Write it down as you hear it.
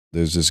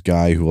There's this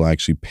guy who will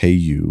actually pay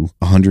you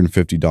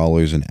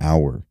 $150 an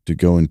hour to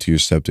go into your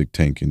septic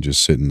tank and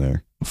just sit in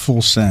there.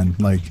 Full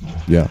send. Like,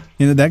 yeah.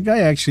 You know, that guy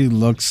actually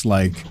looks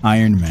like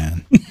Iron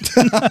Man.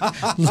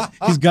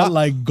 He's got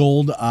like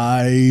gold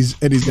eyes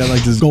and he's got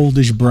like this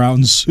goldish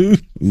brown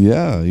suit.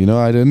 Yeah, you know,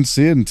 I didn't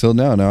see it until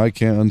now. Now I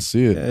can't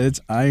unsee it. Yeah, it's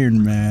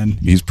Iron Man.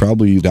 He's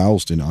probably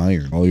doused in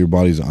iron. All your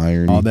body's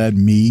iron. All that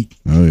meat.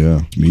 Oh,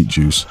 yeah. Meat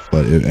juice.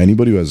 But if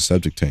anybody who has a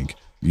septic tank,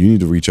 you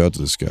need to reach out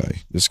to this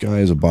guy. This guy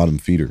is a bottom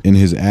feeder. In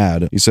his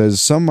ad, he says,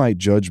 some might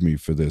judge me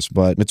for this,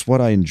 but it's what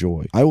I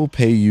enjoy. I will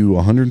pay you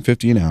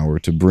 $150 an hour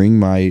to bring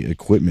my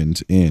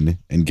equipment in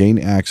and gain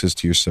access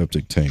to your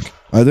septic tank.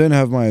 I then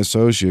have my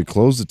associate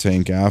close the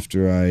tank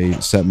after I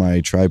set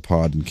my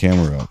tripod and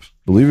camera up.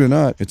 Believe it or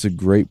not, it's a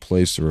great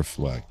place to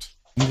reflect.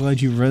 I'm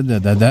glad you read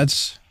that.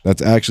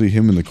 That's actually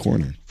him in the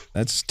corner.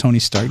 That's Tony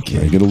Stark.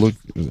 Yeah, get a look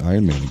at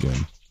Iron Man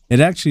again. It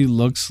actually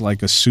looks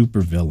like a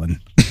supervillain.